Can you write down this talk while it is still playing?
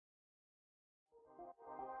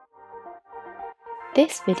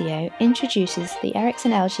This video introduces the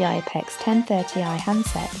Ericsson LG iPECS 1030i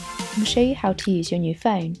handset and will show you how to use your new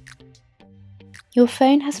phone. Your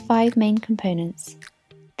phone has 5 main components.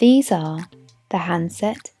 These are the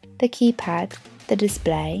handset, the keypad, the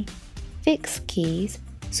display, fixed keys,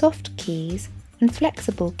 soft keys and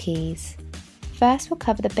flexible keys. First we'll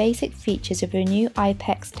cover the basic features of your new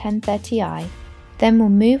iPECS 1030i, then we'll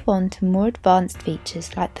move on to more advanced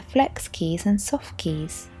features like the flex keys and soft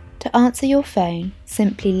keys. To answer your phone,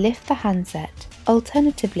 simply lift the handset.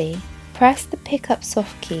 Alternatively, press the pick up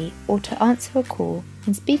soft key, or to answer a call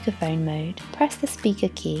in speakerphone mode, press the speaker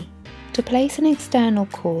key. To place an external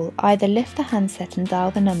call, either lift the handset and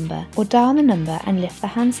dial the number, or dial the number and lift the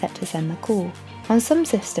handset to send the call. On some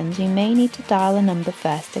systems you may need to dial a number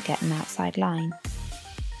first to get an outside line.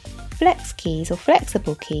 Flex keys or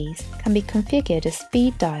flexible keys can be configured as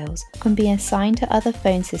speed dials or can be assigned to other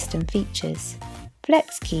phone system features.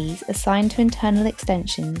 Flex keys assigned to internal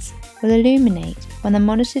extensions will illuminate when the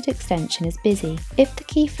monitored extension is busy. If the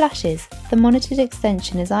key flashes, the monitored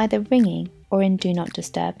extension is either ringing or in Do Not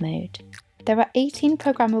Disturb mode. There are 18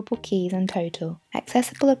 programmable keys in total,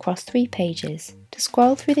 accessible across 3 pages. To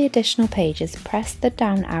scroll through the additional pages, press the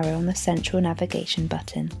down arrow on the central navigation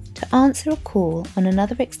button. To answer a call on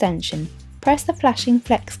another extension, press the flashing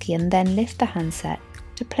flex key and then lift the handset.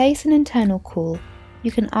 To place an internal call, you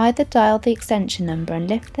can either dial the extension number and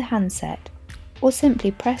lift the handset, or simply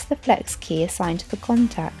press the flex key assigned to the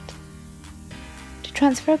contact. To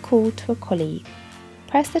transfer a call to a colleague,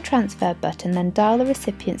 press the transfer button then dial the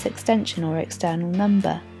recipient's extension or external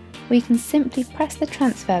number. Or you can simply press the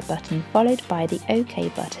transfer button followed by the OK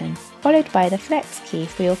button, followed by the flex key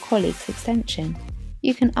for your colleague's extension.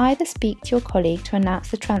 You can either speak to your colleague to announce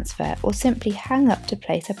the transfer or simply hang up to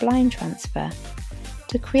place a blind transfer.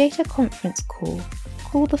 To create a conference call,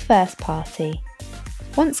 call the first party.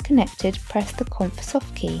 Once connected, press the conf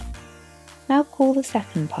soft key. Now call the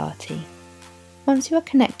second party. Once you are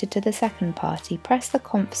connected to the second party, press the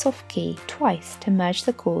conf soft key twice to merge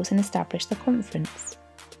the calls and establish the conference.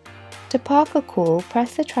 To park a call,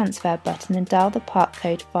 press the transfer button and dial the park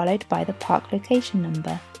code followed by the park location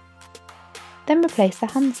number. Then replace the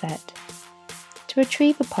handset. To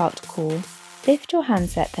retrieve a parked call, lift your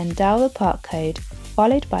handset then dial the park code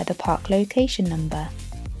followed by the park location number.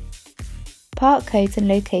 Park codes and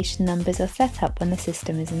location numbers are set up when the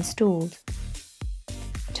system is installed.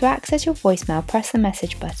 To access your voicemail, press the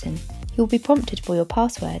message button. You will be prompted for your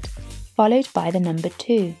password, followed by the number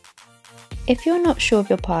 2. If you are not sure of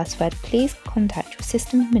your password, please contact your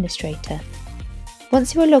system administrator.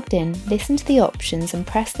 Once you are logged in, listen to the options and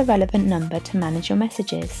press the relevant number to manage your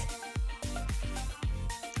messages.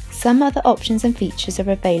 Some other options and features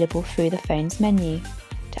are available through the phone's menu.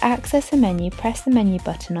 To access a menu, press the menu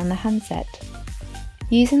button on the handset.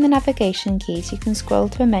 Using the navigation keys, you can scroll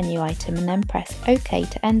to a menu item and then press OK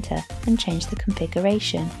to enter and change the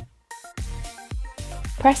configuration.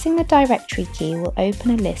 Pressing the directory key will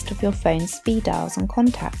open a list of your phone's speed dials and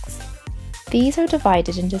contacts. These are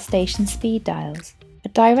divided into station speed dials, a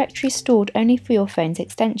directory stored only for your phone's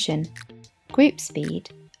extension, group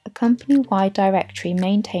speed, a company-wide directory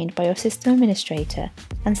maintained by your system administrator,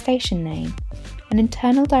 and station name, an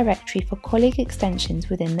internal directory for colleague extensions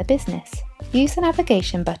within the business. Use the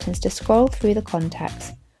navigation buttons to scroll through the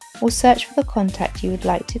contacts, or search for the contact you would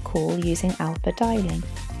like to call using alpha dialing.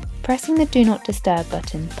 Pressing the Do Not Disturb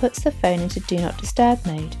button puts the phone into Do Not Disturb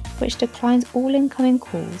mode, which declines all incoming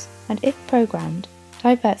calls and, if programmed,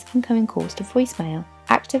 diverts incoming calls to voicemail.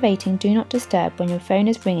 Activating Do Not Disturb when your phone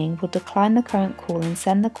is ringing will decline the current call and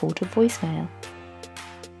send the call to voicemail.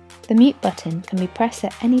 The mute button can be pressed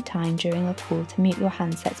at any time during a call to mute your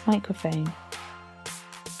handset's microphone.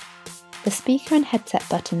 The speaker and headset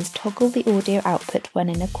buttons toggle the audio output when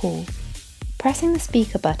in a call. Pressing the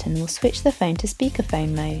speaker button will switch the phone to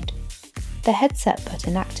speakerphone mode. The headset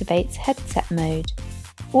button activates headset mode.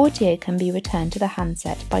 Audio can be returned to the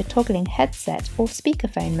handset by toggling headset or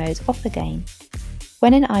speakerphone modes off again.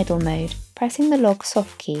 When in idle mode, pressing the log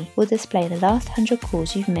soft key will display the last 100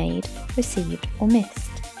 calls you've made, received or missed.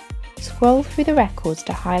 Scroll through the records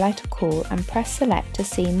to highlight a call and press select to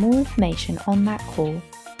see more information on that call,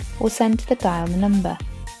 or send to the dial number.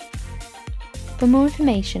 For more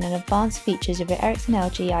information and advanced features of your Ericsson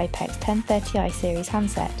LG iPECS 1030i series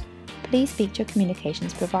handset, please speak to your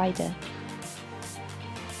communications provider.